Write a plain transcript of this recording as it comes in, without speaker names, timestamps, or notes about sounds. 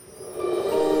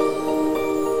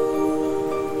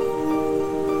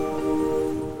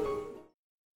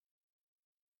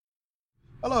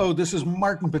Hello, this is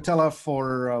Martin Patella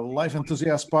for Life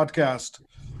Enthusiast Podcast.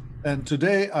 And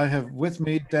today I have with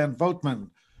me Dan Voutman,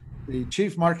 the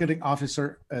Chief Marketing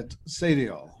Officer at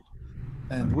Zadiol.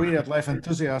 And we at Life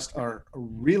Enthusiast are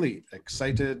really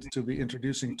excited to be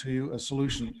introducing to you a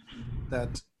solution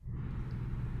that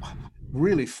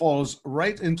really falls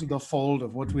right into the fold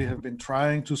of what we have been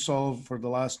trying to solve for the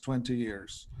last 20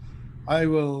 years. I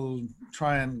will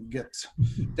try and get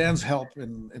Dan's help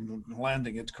in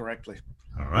landing it correctly.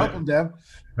 All right. Welcome, Dan.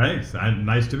 Thanks.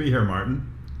 Nice to be here, Martin.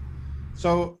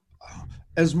 So,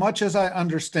 as much as I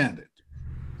understand it,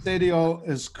 Zadiol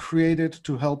is created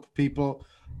to help people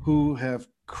who have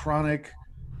chronic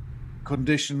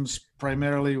conditions,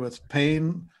 primarily with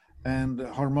pain and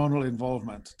hormonal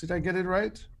involvement. Did I get it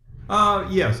right?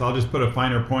 Yes, I'll just put a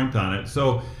finer point on it.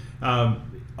 So,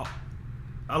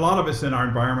 a lot of us in our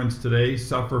environments today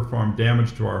suffer from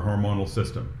damage to our hormonal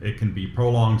system. It can be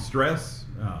prolonged stress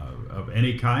of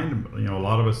any kind. You know, a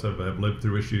lot of us have lived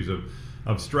through issues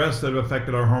of stress that have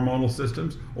affected our hormonal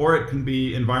systems, or it can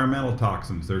be environmental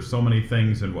toxins. There's so many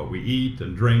things in what we eat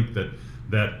and drink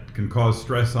that can cause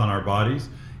stress on our bodies,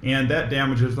 and that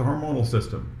damages the hormonal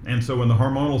system. And so when the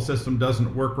hormonal system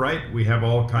doesn't work right, we have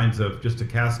all kinds of just a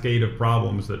cascade of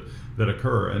problems that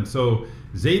occur. And so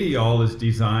Zadiol is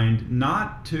designed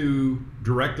not to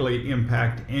directly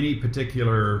impact any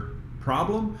particular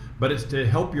problem, but it's to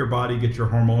help your body get your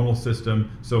hormonal system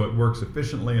so it works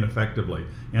efficiently and effectively.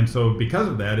 And so because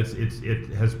of that, it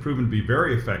has proven to be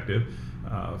very effective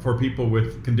for people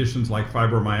with conditions like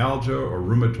fibromyalgia or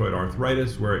rheumatoid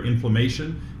arthritis, where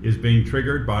inflammation is being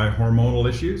triggered by hormonal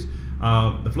issues.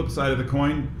 The flip side of the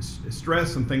coin,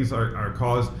 stress and things are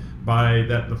caused by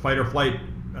that the fight or flight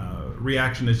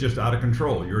reaction is just out of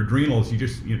control. Your adrenals,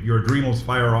 your adrenals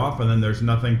fire off, and then there's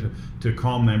nothing to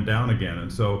calm them down again.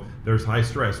 And so there's high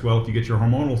stress. Well, if you get your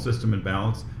hormonal system in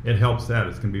balance, it helps that.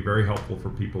 It can be very helpful for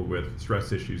people with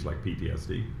stress issues like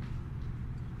PTSD.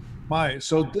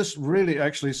 So this really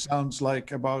actually sounds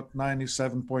like about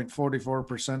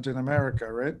 97.44% in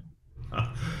America, right?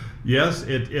 Yes,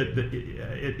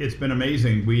 it's been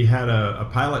amazing. We had a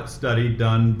pilot study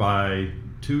done by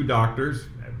two doctors,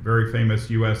 very famous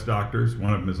U.S. doctors.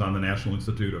 One of them is on the National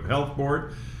Institute of Health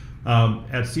Board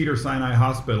at Cedars-Sinai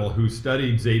Hospital, who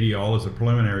studied Zadiol as a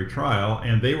preliminary trial,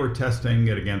 and they were testing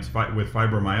it with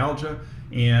fibromyalgia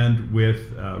and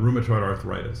with rheumatoid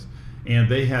arthritis. And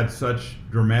they had such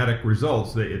dramatic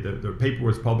results. The paper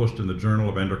was published in the Journal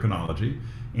of Endocrinology,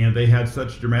 and they had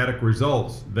such dramatic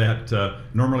results that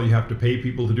normally you have to pay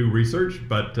people to do research,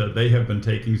 but they have been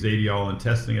taking Zadiol and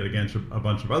testing it against a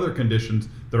bunch of other conditions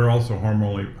that are also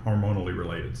hormonally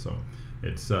related. So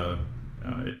it's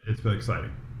been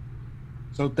exciting.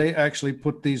 So they actually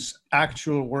put these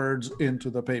actual words into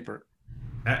the paper.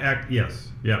 Yes,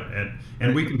 yeah,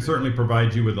 and we can certainly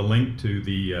provide you with a link to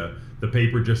the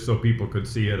paper just so people could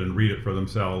see it and read it for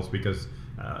themselves, because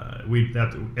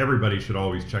everybody should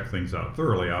always check things out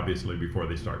thoroughly, obviously, before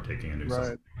they start taking a new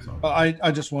system. So.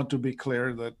 I just want to be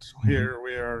clear that here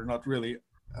we are not really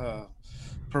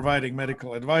providing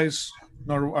medical advice,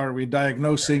 nor are we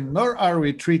diagnosing, nor are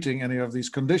we treating any of these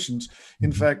conditions.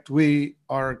 In fact, we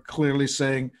are clearly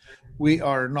saying we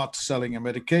are not selling a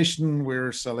medication.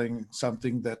 We're selling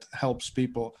something that helps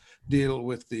people deal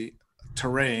with the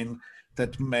terrain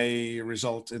that may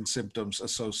result in symptoms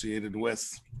associated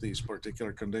with these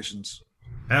particular conditions.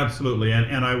 Absolutely.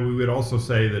 And we would also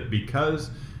say that because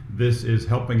this is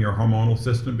helping your hormonal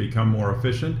system become more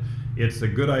efficient, it's a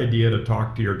good idea to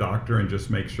talk to your doctor and just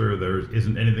make sure there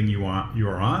isn't anything you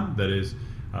are on that is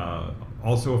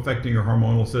also affecting your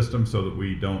hormonal system, so that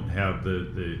we don't have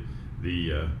the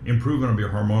improvement of your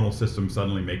hormonal system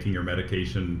suddenly making your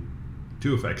medication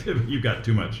too effective. You've got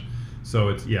too much. So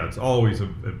it's always a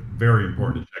very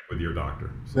important to check with your doctor.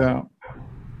 So. Yeah.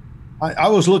 I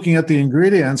was looking at the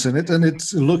ingredients in it, and it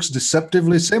looks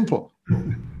deceptively simple.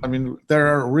 I mean, there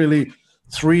are really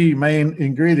three main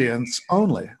ingredients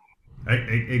only.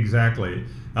 Exactly.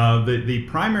 The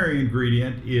primary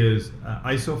ingredient is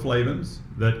isoflavones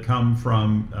that come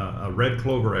from a red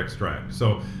clover extract.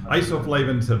 So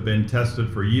isoflavones have been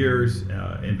tested for years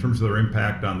in terms of their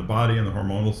impact on the body and the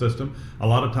hormonal system. A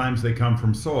lot of times they come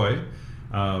from soy.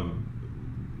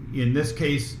 In this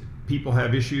case, people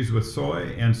have issues with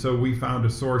soy, and so we found a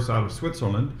source out of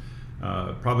Switzerland,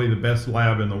 probably the best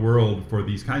lab in the world for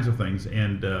these kinds of things,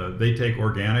 and they take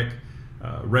organic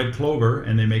red clover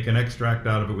and they make an extract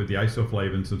out of it with the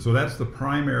isoflavones. And so that's the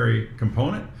primary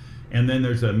component. And then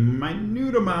there's a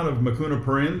minute amount of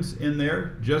mecunopurins in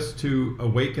there just to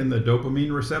awaken the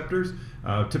dopamine receptors.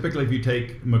 Typically, if you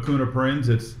take mecunopurins,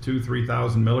 it's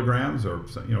 2,000-3,000 milligrams, or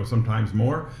sometimes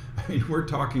more. I mean, we're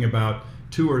talking about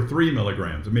 2 or 3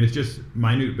 milligrams. I mean, it's just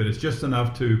minute, but it's just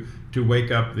enough to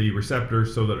wake up the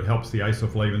receptors so that it helps the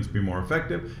isoflavones be more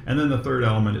effective. And then the third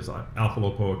element is alpha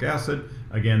lipoic acid.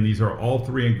 Again, these are all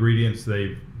 3 ingredients.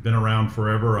 They've been around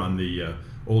forever on the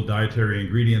old dietary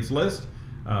ingredients list.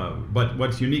 But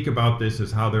what's unique about this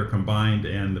is how they're combined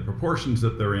and the proportions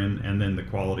that they're in, and then the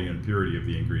quality and purity of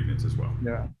the ingredients as well.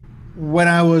 Yeah. When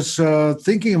I was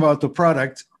thinking about the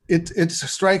product, it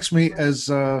strikes me as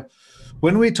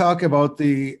when we talk about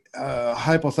the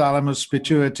hypothalamus,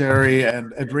 pituitary,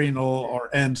 and adrenal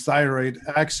and thyroid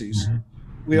axes,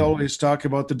 we always talk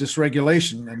about the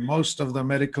dysregulation, and most of the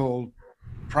medical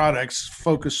products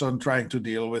focus on trying to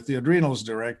deal with the adrenals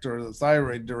direct, or the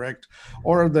thyroid direct,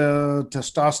 or the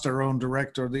testosterone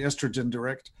direct, or the estrogen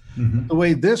direct. The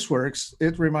way this works,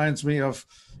 it reminds me of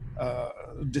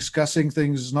discussing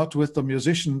things not with the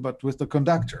musician but with the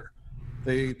conductor,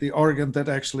 the organ that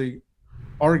actually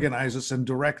organizes and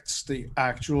directs the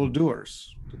actual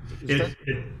doers.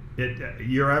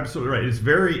 You're absolutely right. It's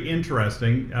very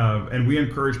interesting, and we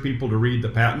encourage people to read the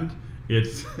patent.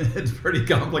 It's pretty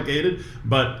complicated,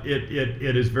 but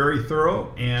it is very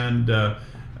thorough, and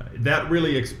that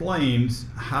really explains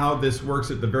how this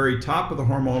works at the very top of the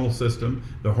hormonal system,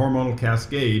 the hormonal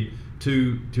cascade,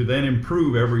 to then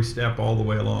improve every step all the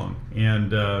way along.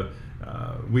 And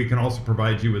we can also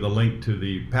provide you with a link to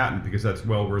the patent, because that's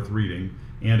well worth reading.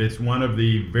 And it's one of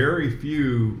the very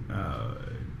few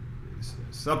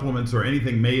supplements or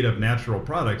anything made of natural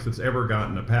products that's ever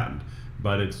gotten a patent.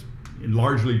 But it's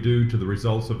largely due to the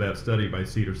results of that study by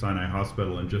Cedars-Sinai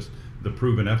Hospital, and just the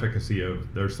proven efficacy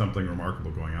of there's something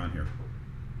remarkable going on here.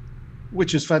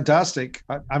 Which is fantastic.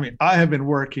 I mean, I have been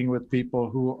working with people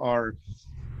who are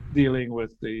dealing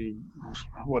with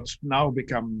what's now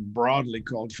become broadly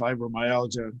called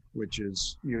fibromyalgia, which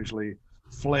is usually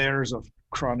flares of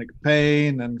chronic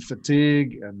pain and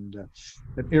fatigue and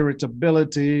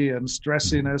irritability and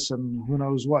stressiness and who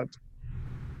knows what.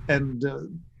 And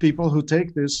people who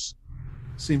take this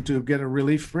seem to get a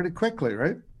relief pretty quickly,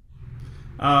 right?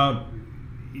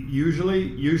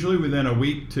 Usually within a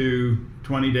week to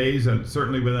 20 days, and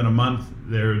certainly within a month,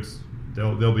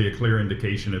 there'll be a clear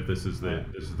indication if this is the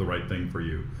right thing for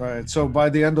you. Right. So by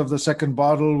the end of the second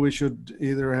bottle, we should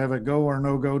either have a go or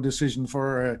no go decision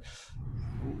for a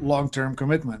long-term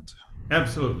commitment.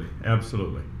 Absolutely.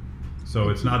 So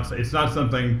it's not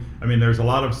something. I mean, there's a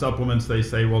lot of supplements. They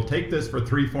say, well, take this for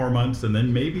 3-4 months, and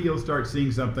then maybe you'll start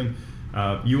seeing something.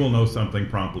 You will know something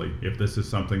promptly. If this is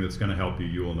something that's going to help you,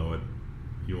 you will know it.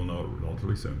 You will know it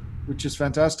relatively soon. Which is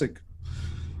fantastic.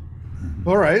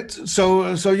 All right.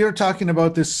 So you're talking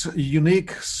about this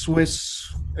unique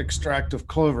Swiss extract of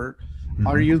clover.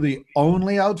 Are you the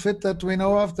only outfit that we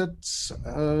know of that's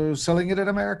selling it in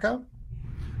America?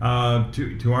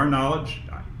 To our knowledge,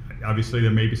 obviously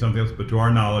there may be something else, but to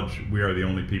our knowledge, we are the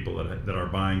only people that are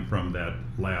buying from that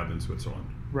lab in Switzerland.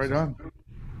 Right on.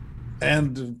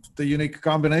 And the unique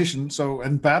combination,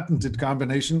 and patented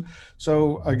combination.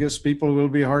 So I guess people will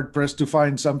be hard pressed to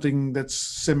find something that's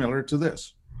similar to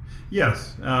this.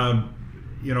 Yes.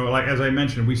 Like as I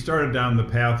mentioned, we started down the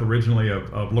path originally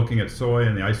of looking at soy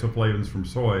and the isoflavones from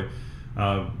soy,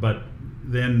 but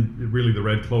then really the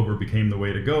red clover became the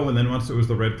way to go. And then once it was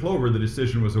the red clover, the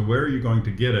decision was, where are you going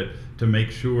to get it to make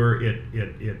sure it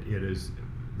is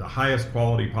the highest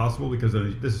quality possible, because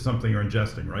this is something you're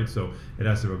ingesting, right? So it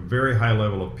has to have a very high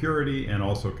level of purity and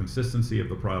also consistency of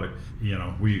the product.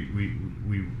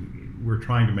 We're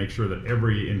trying to make sure that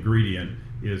every ingredient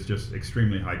is just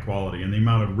extremely high quality, and the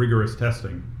amount of rigorous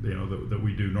testing that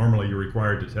we do. Normally you're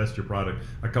required to test your product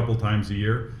a couple times a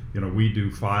year. We do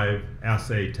 5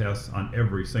 assay tests on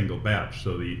every single batch.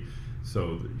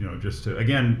 Just to,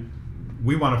 again,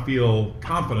 we want to feel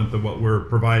confident that what we're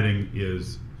providing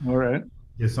is all right.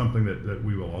 Is something that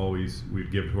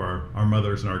we'd give to our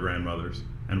mothers and our grandmothers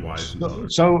and wives.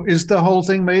 So is the whole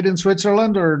thing made in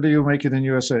Switzerland, or do you make it in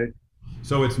USA?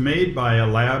 So it's made by a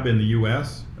lab in the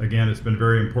US. Again, it's been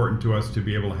very important to us to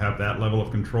be able to have that level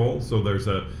of control. So there's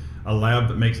a lab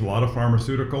that makes a lot of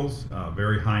pharmaceuticals, a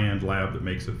very high-end lab that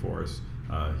makes it for us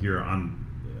here on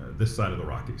this side of the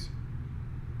Rockies.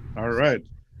 All right.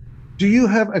 Do you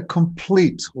have a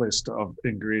complete list of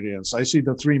ingredients? I see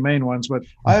the 3 main ones, but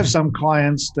I have some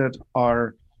clients that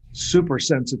are super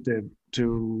sensitive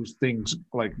to things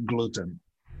like gluten.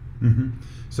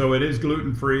 So it is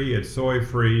gluten-free, it's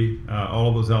soy-free, all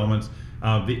of those elements.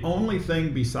 The only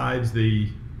thing besides the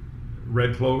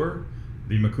red clover,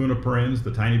 the mecunopurins,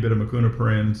 the tiny bit of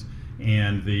mecunopurins,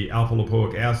 and the alpha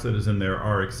lipoic acid is in there,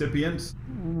 are excipients.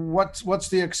 What's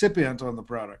the excipient on the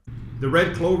product? The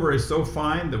red clover is so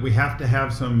fine that we have to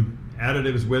have some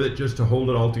additives with it just to hold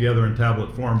it all together in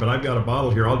tablet form. But I've got a bottle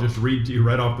here. I'll just read to you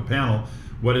right off the panel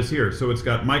what is here. So it's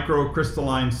got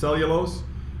microcrystalline cellulose,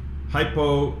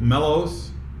 hypomellose,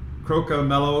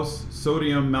 crocamellose,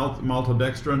 sodium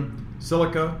maltodextrin,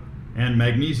 silica, and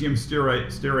magnesium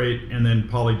stearate, and then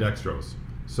polydextrose.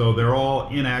 So they're all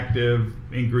inactive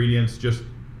ingredients, just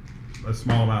a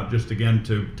small amount, just again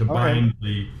to bind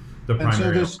the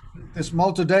primary. And so this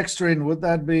maltodextrin, would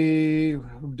that be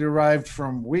derived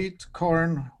from wheat,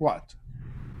 corn, what?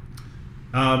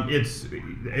 It's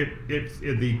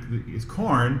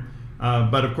corn,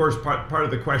 but of course part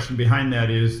of the question behind that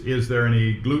is there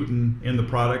any gluten in the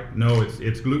product? No,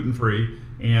 it's gluten free,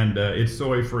 and it's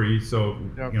soy free. So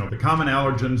Yep. the common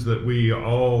allergens that we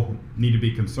all need to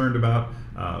be concerned about,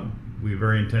 we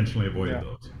very intentionally avoided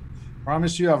those.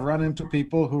 Promise you, I've run into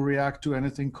people who react to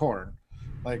anything corn.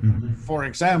 Like, for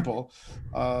example,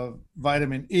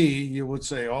 vitamin E, you would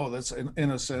say, oh, that's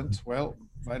innocent. Well,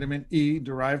 vitamin E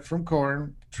derived from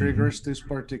corn triggers this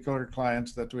particular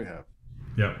client that we have.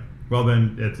 Yeah. Well,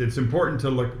 then it's important to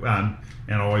look on,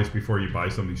 and always before you buy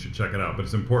something, you should check it out. But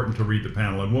it's important to read the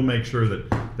panel, and we'll make sure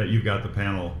that you've got the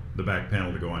back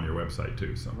panel to go on your website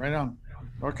too. So right on.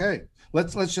 Okay,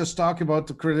 let's just talk about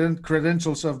the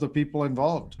credentials of the people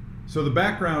involved. So the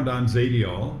background on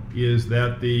Zadiol is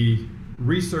that the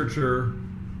researcher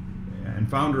and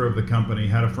founder of the company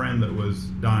had a friend that was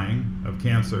dying of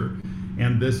cancer,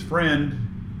 and this friend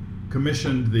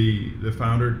commissioned the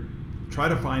founder, try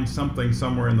to find something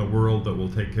somewhere in the world that will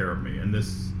take care of me. And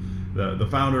the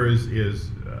founder is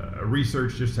a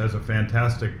research, just has a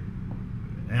fantastic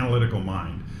analytical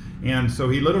mind. And so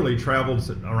he literally traveled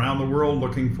around the world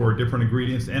looking for different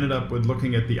ingredients, ended up with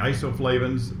looking at the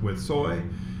isoflavones with soy,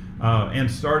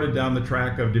 and started down the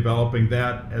track of developing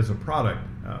that as a product.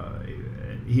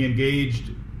 He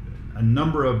engaged a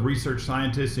number of research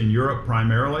scientists in Europe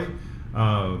primarily,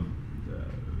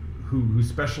 who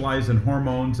specialize in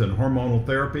hormones and hormonal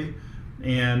therapy,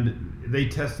 and they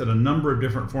tested a number of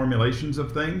different formulations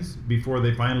of things before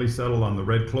they finally settled on the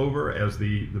red clover as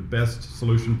the best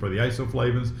solution for the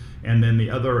isoflavones, and then the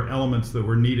other elements that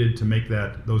were needed to make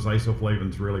those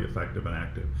isoflavones really effective and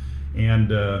active.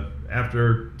 And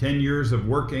after 10 years of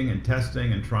working and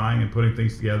testing and trying and putting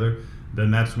things together, then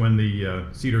that's when the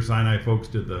Cedars-Sinai folks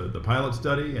did the pilot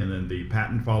study, and then the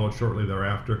patent followed shortly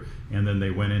thereafter, and then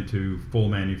they went into full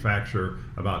manufacture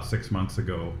about 6 months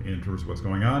ago in terms of what's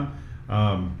going on.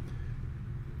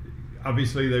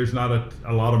 Obviously, there's not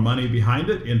a lot of money behind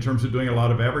it in terms of doing a lot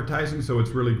of advertising, so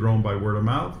it's really grown by word of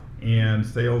mouth, and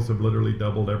sales have literally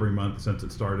doubled every month since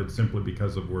it started, simply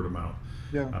because of word of mouth.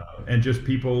 Yeah. And just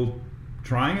people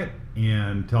trying it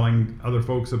and telling other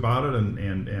folks about it,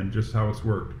 and just how it's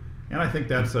worked. And I think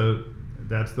that's the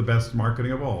best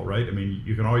marketing of all, right? I mean,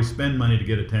 you can always spend money to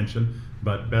get attention,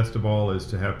 but best of all is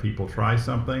to have people try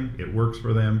something. It works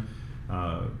for them.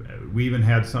 We even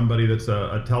had somebody that's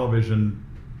a television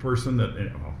person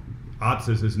that, Otz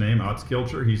is his name, Otz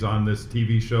Kilcher. He's on this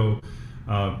TV show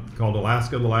called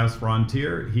Alaska: The Last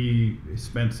Frontier. He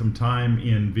spent some time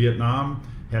in Vietnam,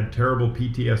 had terrible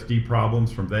PTSD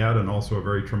problems from that, and also a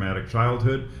very traumatic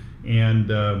childhood. And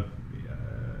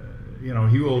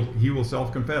he will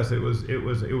self-confess it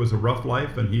was a rough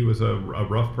life, and he was a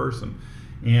rough person.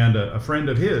 And a friend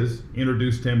of his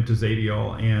introduced him to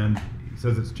Zadiol, and he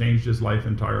says it's changed his life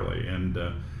entirely. And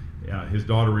his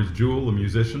daughter is Jewel, a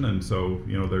musician, and so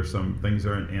there's some things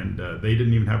there. And they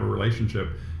didn't even have a relationship.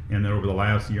 And then over the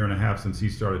last year and a half since he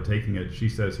started taking it, she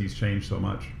says he's changed so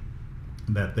much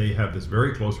that they have this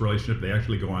very close relationship. They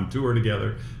actually go on tour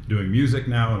together, doing music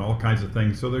now and all kinds of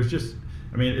things. So there's just,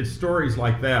 it's stories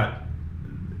like that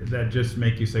just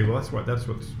make you say, well, that's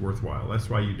what's worthwhile. That's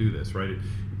why you do this, right?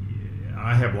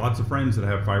 I have lots of friends that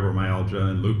have fibromyalgia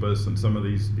and lupus and some of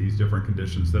these different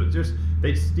conditions that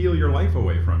they steal your life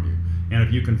away from you. And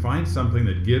if you can find something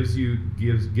that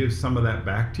gives some of that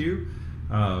back to you,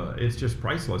 it's just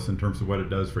priceless in terms of what it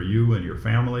does for you and your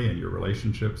family and your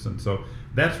relationships. And so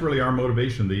that's really our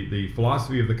motivation. The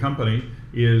philosophy of the company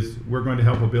is we're going to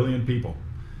help 1 billion people.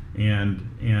 And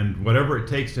whatever it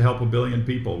takes to help 1 billion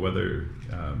people, whether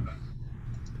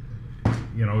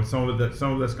some of that's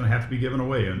going to have to be given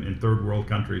away in third world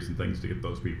countries and things to get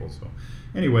those people. So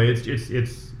anyway,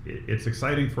 it's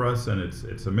exciting for us, and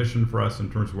it's a mission for us in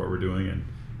terms of what we're doing,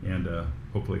 and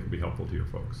hopefully it can be helpful to your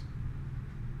folks.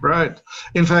 Right.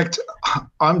 In fact,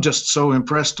 I'm just so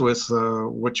impressed with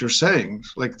what you're saying.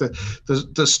 Like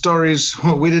the stories.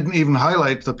 Well, we didn't even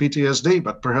highlight the PTSD,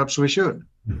 but perhaps we should.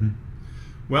 Mm-hmm.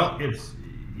 Well, it's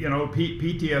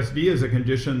PTSD is a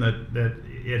condition that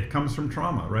it comes from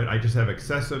trauma, right? I just have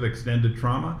excessive extended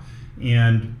trauma,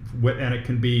 and it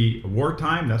can be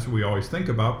wartime. That's what we always think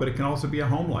about, but it can also be a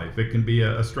home life. It can be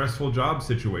a stressful job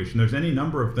situation. There's any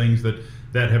number of things that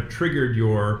have triggered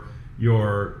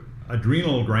your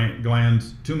adrenal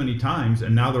glands too many times,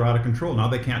 and now they're out of control. Now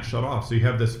they can't shut off. So you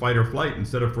have this fight or flight.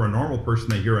 Instead of, for a normal person,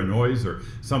 they hear a noise or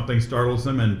something startles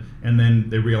them, and then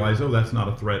they realize, oh, that's not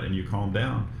a threat, and you calm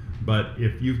down. But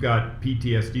if you've got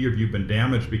PTSD, or if you've been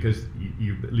damaged because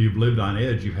you've lived on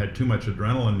edge, you've had too much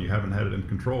adrenaline, you haven't had it in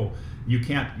control, you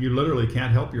literally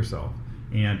can't help yourself.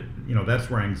 And that's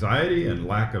where anxiety and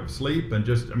lack of sleep and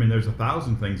there's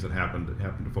 1,000 things that happen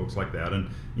to folks like that.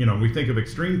 And we think of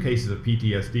extreme cases of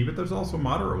PTSD, but there's also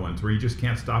moderate ones where you just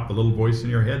can't stop the little voice in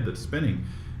your head that's spinning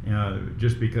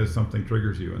just because something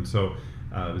triggers you. And so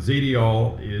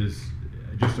Zadiol is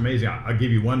just amazing. I'll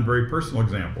give you one very personal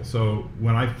example. So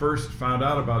when I first found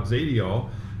out about Zadiol,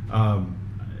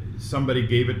 somebody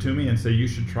gave it to me and said, you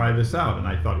should try this out. And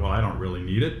I thought, well, I don't really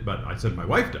need it, but I said my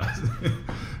wife does.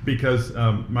 Because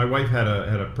my wife had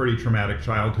a pretty traumatic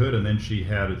childhood, and then she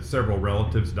had several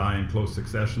relatives die in close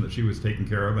succession that she was taking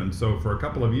care of. And so for a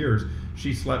couple of years,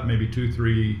 she slept maybe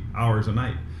 2-3 hours a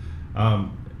night.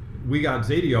 We got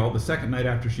Zadiol the second night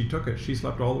after she took it. She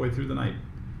slept all the way through the night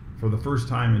for the first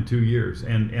time in 2 years,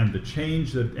 and the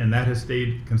change that has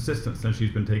stayed consistent since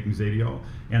she's been taking Zadiol,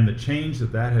 and the change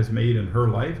that has made in her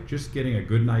life, just getting a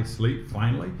good night's sleep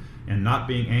finally, and not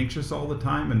being anxious all the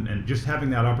time, and just having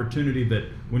that opportunity that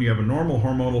when you have a normal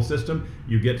hormonal system,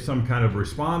 you get some kind of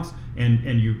response,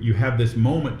 and you have this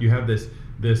moment, you have this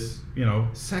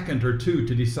second or two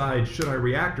to decide, should I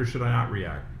react or should I not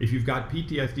react? If you've got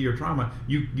PTSD or trauma,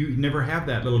 you never have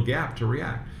that little gap to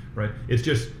react. Right? It's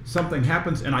just something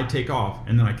happens and I take off,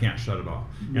 and then I can't shut it off.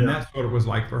 And that's what it was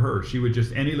like for her. She would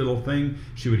just, any little thing,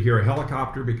 she would hear a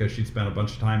helicopter because she'd spent a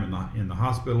bunch of time in the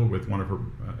hospital with one of her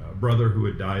brother who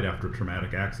had died after a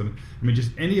traumatic accident. I mean,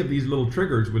 just any of these little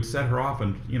triggers would set her off,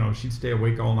 and she'd stay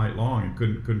awake all night long and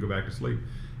couldn't go back to sleep.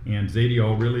 And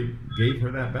Zadiol really gave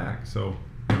her that back. So,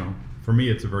 for me,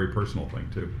 it's a very personal thing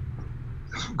too.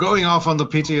 Going off on the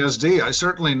PTSD, I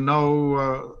certainly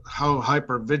know how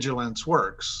hypervigilance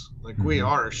works. Like, we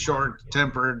are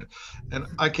short-tempered, and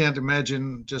I can't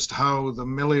imagine just how the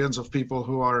millions of people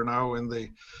who are now in the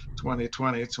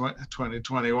 2020,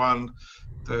 2021,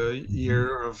 the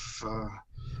year of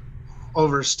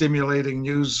overstimulating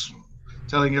news,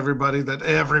 telling everybody that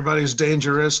everybody's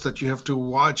dangerous, that you have to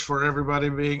watch for everybody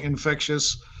being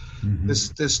infectious.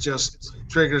 This just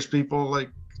triggers people like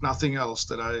nothing else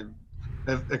that I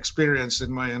have experienced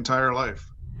in my entire life.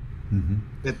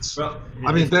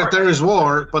 There is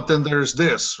war, but then there's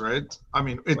this, right? I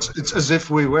mean, it's as if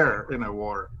we were in a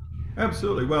war.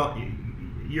 Absolutely. Well,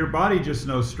 your body just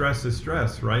knows stress is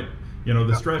stress, right?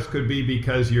 The stress could be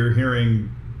because you're hearing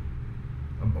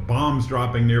bombs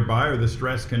dropping nearby, or the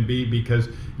stress can be because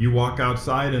you walk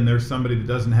outside and there's somebody that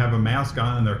doesn't have a mask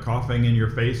on and they're coughing in your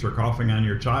face or coughing on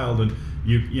your child, and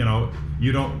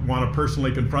you don't want to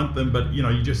personally confront them, but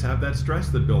you just have that stress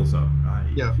that builds up.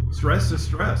 Stress is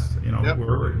stress,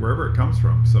 wherever it comes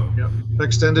from. So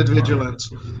extended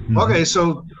vigilance. Okay,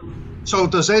 so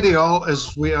the Zadiol,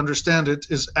 as we understand it,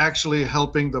 is actually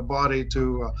helping the body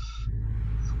to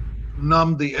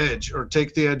numb the edge, or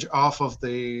take the edge off of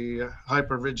the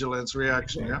hypervigilance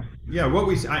reaction.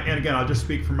 And again, I'll just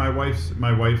speak from my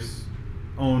wife's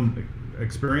own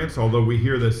experience, although we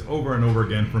hear this over and over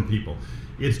again from people.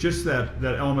 It's just that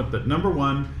element that, number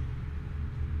one,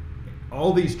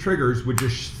 all these triggers would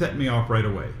just set me off right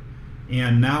away,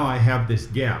 and now I have this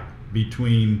gap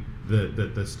between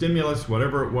the stimulus,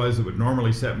 whatever it was that would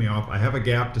normally set me off. I have a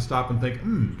gap to stop and think,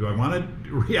 do I want to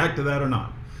react to that or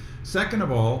not? Second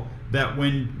of all, that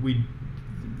when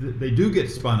they do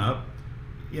get spun up,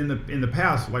 in the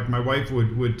past, like my wife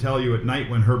would tell you at night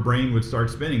when her brain would start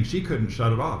spinning, she couldn't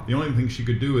shut it off. The only thing she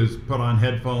could do is put on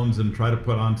headphones and try to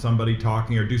put on somebody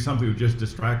talking, or do something that would just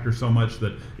distract her so much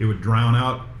that it would drown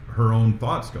out her own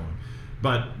thoughts going.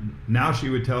 But now she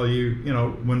would tell you,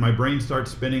 when my brain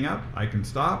starts spinning up, I can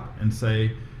stop and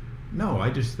say, no,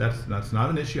 that's not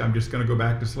an issue. I'm just going to go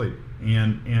back to sleep,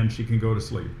 and she can go to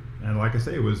sleep. And like I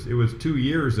say, it was 2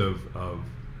 years of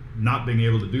not being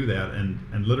able to do that,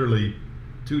 and literally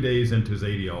 2 days into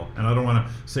Zadiol. And I don't want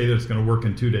to say that it's going to work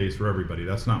in 2 days for everybody.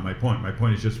 That's not my point. My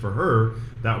point is just for her,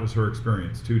 that was her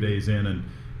experience. 2 days in,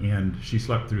 and she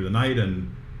slept through the night,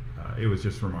 and it was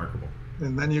just remarkable.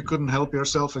 And then you couldn't help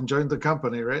yourself and joined the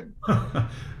company, right?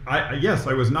 Yes,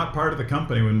 I was not part of the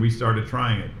company when we started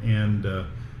trying it, and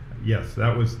yes,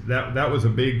 that was a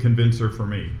big convincer for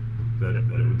me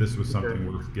that this was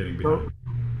something worth getting behind.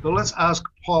 So let's ask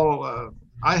Paul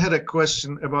I had a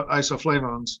question about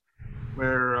isoflavones,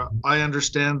 where I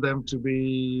understand them to be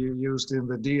used in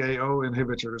the DAO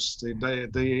inhibitors,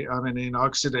 the amine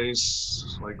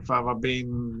oxidase, like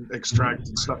favabine extract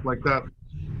and stuff like that.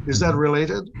 Is that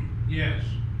related? Yes,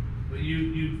 but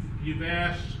you've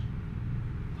asked.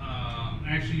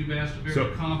 Actually, you've asked a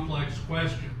very complex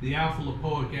question. The alpha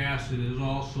lipoic acid is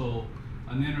also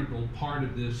an integral part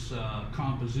of this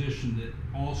composition that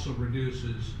also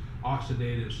reduces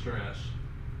oxidative stress.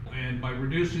 And by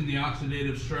reducing the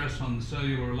oxidative stress on the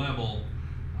cellular level,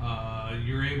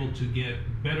 you're able to get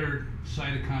better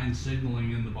cytokine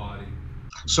signaling in the body.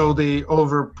 So the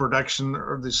overproduction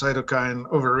or the cytokine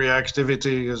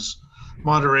overreactivity is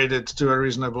moderated to a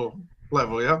reasonable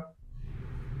level, yeah?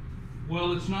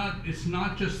 Well, it's not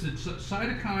just that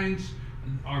cytokines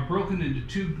are broken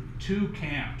into two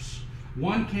camps.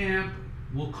 One camp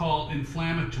we'll call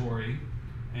inflammatory,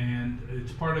 and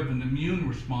it's part of an immune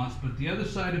response, but the other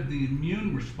side of the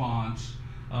immune response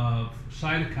of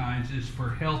cytokines is for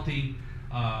healthy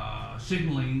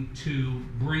signaling to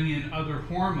bring in other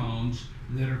hormones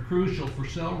that are crucial for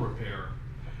cell repair.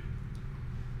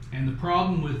 And the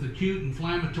problem with acute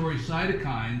inflammatory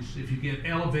cytokines, if you get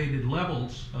elevated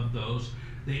levels of those,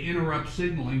 they interrupt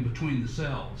signaling between the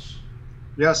cells.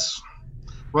 Yes.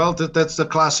 Well, that's the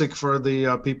classic for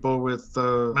the people with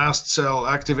mast cell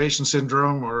activation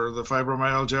syndrome or the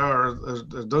fibromyalgia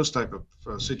or those type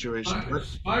of situations. Right?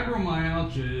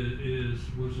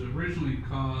 Fibromyalgia was originally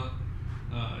called,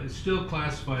 it's still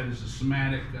classified as a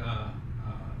somatic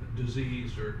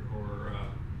disease or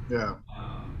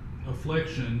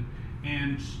affliction,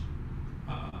 and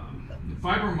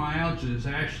fibromyalgia is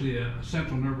actually a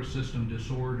central nervous system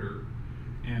disorder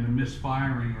and a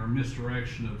misfiring or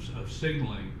misdirection of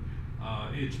signaling.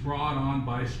 It's brought on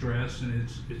by stress, and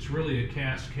it's really a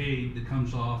cascade that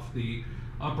comes off the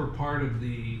upper part of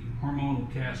the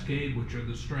hormonal cascade, which are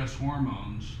the stress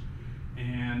hormones,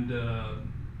 and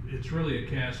it's really a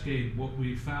cascade. What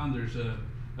we found, there's a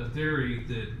theory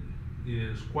that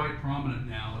is quite prominent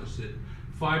now, is that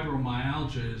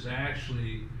fibromyalgia is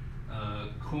actually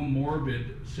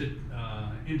comorbid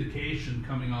indication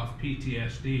coming off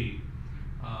PTSD.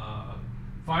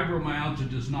 Fibromyalgia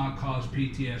does not cause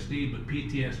PTSD, but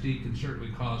PTSD can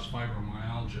certainly cause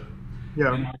fibromyalgia.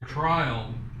 Yeah. In our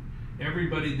trial,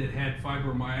 everybody that had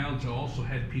fibromyalgia also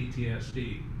had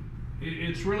PTSD.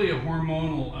 It's really a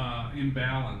hormonal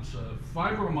imbalance.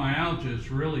 Fibromyalgia is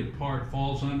really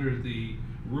falls under the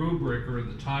rubric or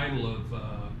the title of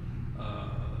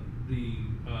the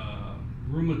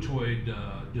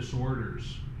rheumatoid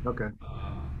disorders. Okay.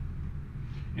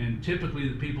 And typically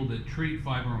the people that treat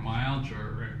fibromyalgia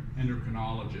are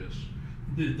endocrinologists.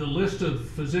 The list of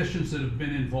physicians that have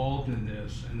been involved in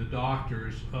this and the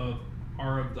doctors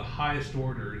are of the highest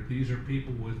order. These are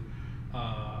people with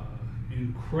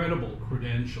incredible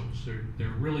credentials.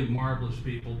 They're really marvelous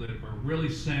people that are really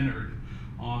centered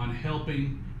on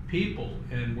helping people,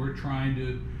 and we're trying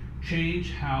to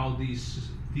change how these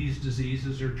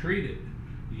diseases are treated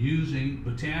using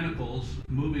botanicals,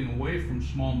 moving away from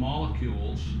small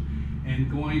molecules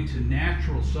and going to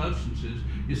natural substances.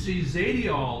 You see,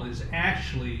 Zadiol is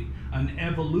actually an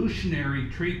evolutionary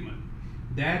treatment.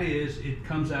 That is, it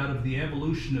comes out of the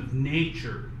evolution of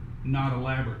nature, not a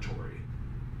laboratory.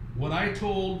 What I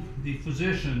told the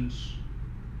physicians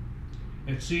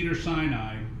at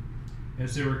Cedars-Sinai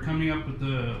as they were coming up with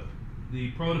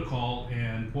the protocol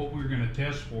and what we were going to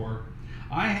test for,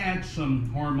 I had some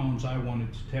hormones I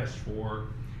wanted to test for,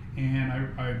 and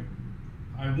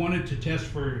I wanted to test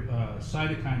for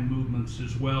cytokine movements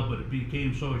as well, but it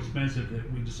became so expensive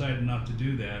that we decided not to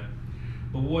do that.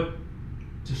 But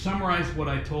to summarize what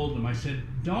I told them, I said,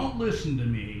 don't listen to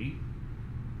me.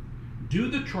 Do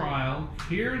the trial.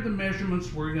 Here are the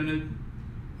measurements we're going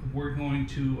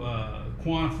to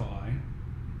quantify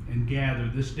and gather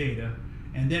this data.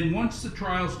 And then once the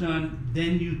trial's done,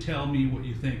 then you tell me what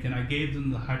you think. And I gave them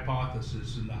the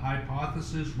hypothesis, and the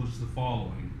hypothesis was the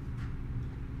following.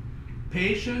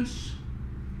 Patients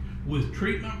with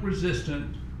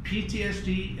treatment-resistant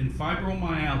PTSD and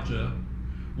fibromyalgia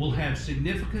will have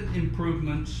significant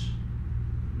improvements,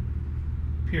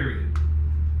 period.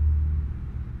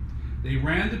 They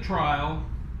ran the trial,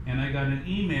 and I got an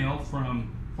email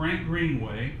from Frank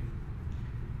Greenway,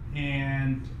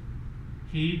 and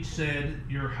he said,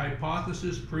 your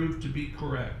hypothesis proved to be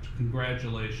correct.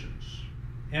 Congratulations.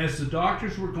 As the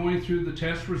doctors were going through the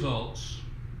test results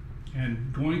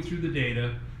and going through the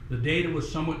data was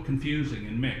somewhat confusing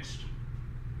and mixed.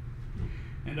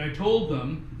 And I told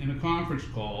them in a conference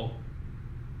call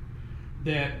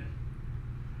that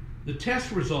the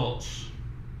test results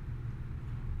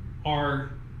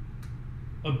are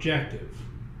objective.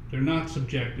 They're not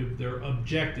subjective, they're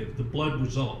objective, the blood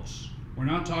results. We're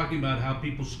not talking about how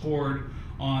people scored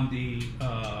on the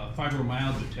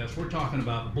fibromyalgia test. We're talking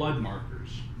about blood markers.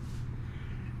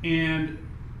 And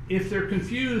if they're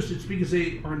confused, it's because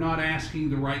they are not asking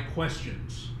the right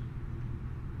questions.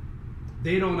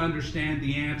 They don't understand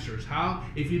the answers. How?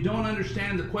 If you don't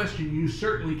understand the question, you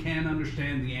certainly can't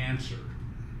understand the answer.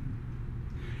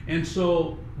 And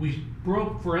so we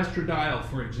broke for estradiol,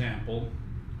 for example.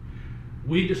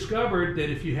 We discovered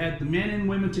that if you had the men and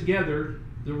women together,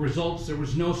 the results, there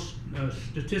was no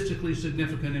statistically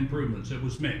significant improvements. It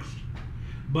was mixed.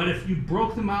 But if you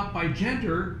broke them out by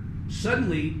gender,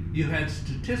 suddenly you had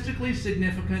statistically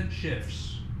significant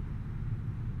shifts,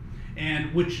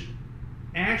 and which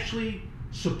actually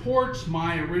supports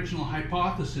my original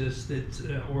hypothesis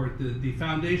that, or the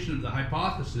foundation of the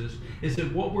hypothesis, is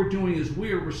that what we're doing is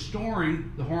we are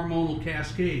restoring the hormonal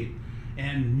cascade,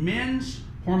 and men's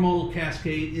hormonal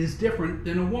cascade is different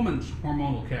than a woman's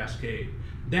hormonal cascade.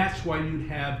 That's why you'd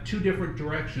have two different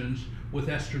directions with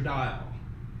estradiol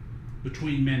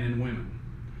between men and women.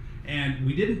 And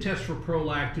we didn't test for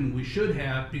prolactin. We should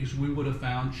have, because we would have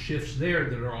found shifts there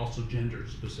that are also gender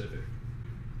specific.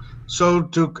 So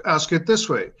to ask it this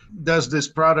way, does this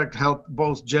product help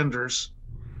both genders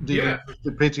dealing with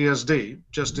the PTSD,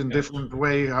 just in different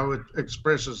way how it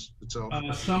expresses itself?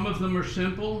 Some of them are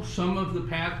simple, some of the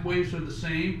pathways are the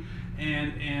same,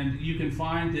 and you can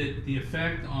find that the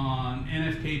effect on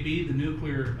NFKB, the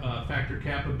nuclear factor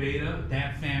kappa beta,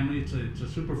 that family, it's a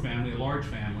superfamily, a large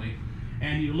family,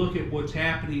 and you look at what's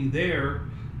happening there,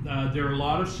 there are a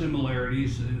lot of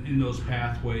similarities in those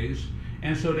pathways.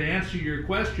 And so to answer your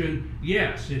question,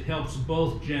 yes, it helps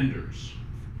both genders.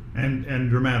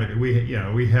 And dramatically,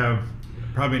 we have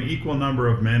probably an equal number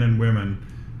of men and women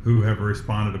who have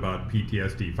responded about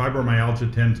PTSD.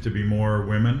 Fibromyalgia tends to be more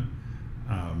women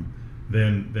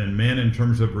than men in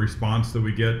terms of response that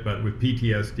we get, but with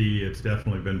PTSD, it's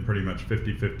definitely been pretty much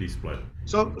 50-50 split.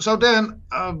 So then,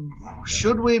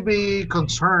 should we be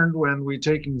concerned when we're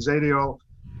taking Zadiol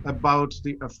about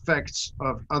the effects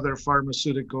of other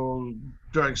pharmaceutical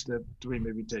drugs that we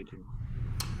may be taking?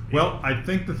 Well, I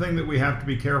think the thing that we have to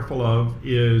be careful of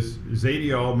is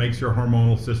Zadiol makes your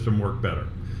hormonal system work better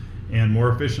and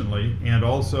more efficiently. And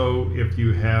also, if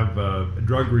you have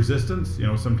drug resistance,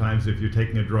 sometimes if you're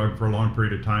taking a drug for a long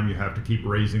period of time, you have to keep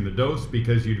raising the dose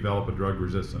because you develop a drug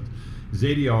resistance.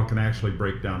 Zadiol can actually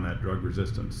break down that drug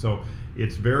resistance. So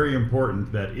it's very important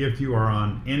that if you are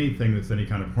on anything that's any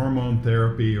kind of hormone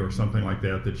therapy or something like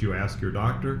that, that you ask your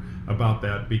doctor about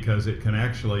that, because it can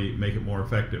actually make it more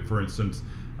effective. For instance,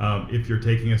 if you're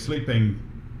taking a sleeping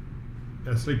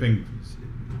something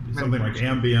like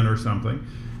Ambien or something,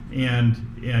 and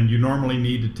you normally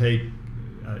need to take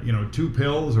 2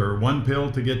 pills or 1 pill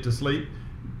to get to sleep,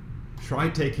 try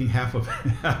taking half a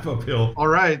pill. All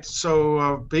right,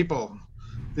 so people,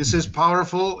 this is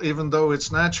powerful. Even though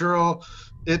it's natural,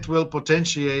 it will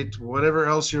potentiate whatever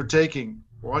else you're taking.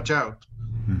 Watch out.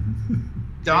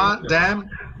 Dan,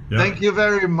 thank you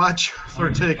very much for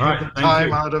taking the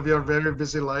time out of your very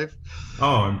busy life.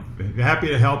 Oh, I'm happy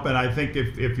to help, and I think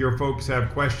if your folks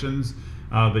have questions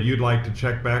that you'd like to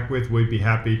check back with, we'd be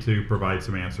happy to provide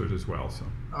some answers as well. So.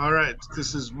 All right,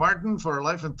 this is Martin for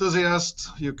Life Enthusiast.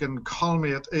 You can call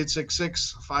me at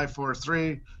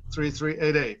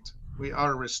 866-543-3388. We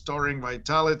are restoring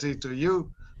vitality to you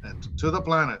and to the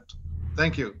planet.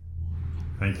 Thank you.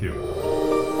 Thank you.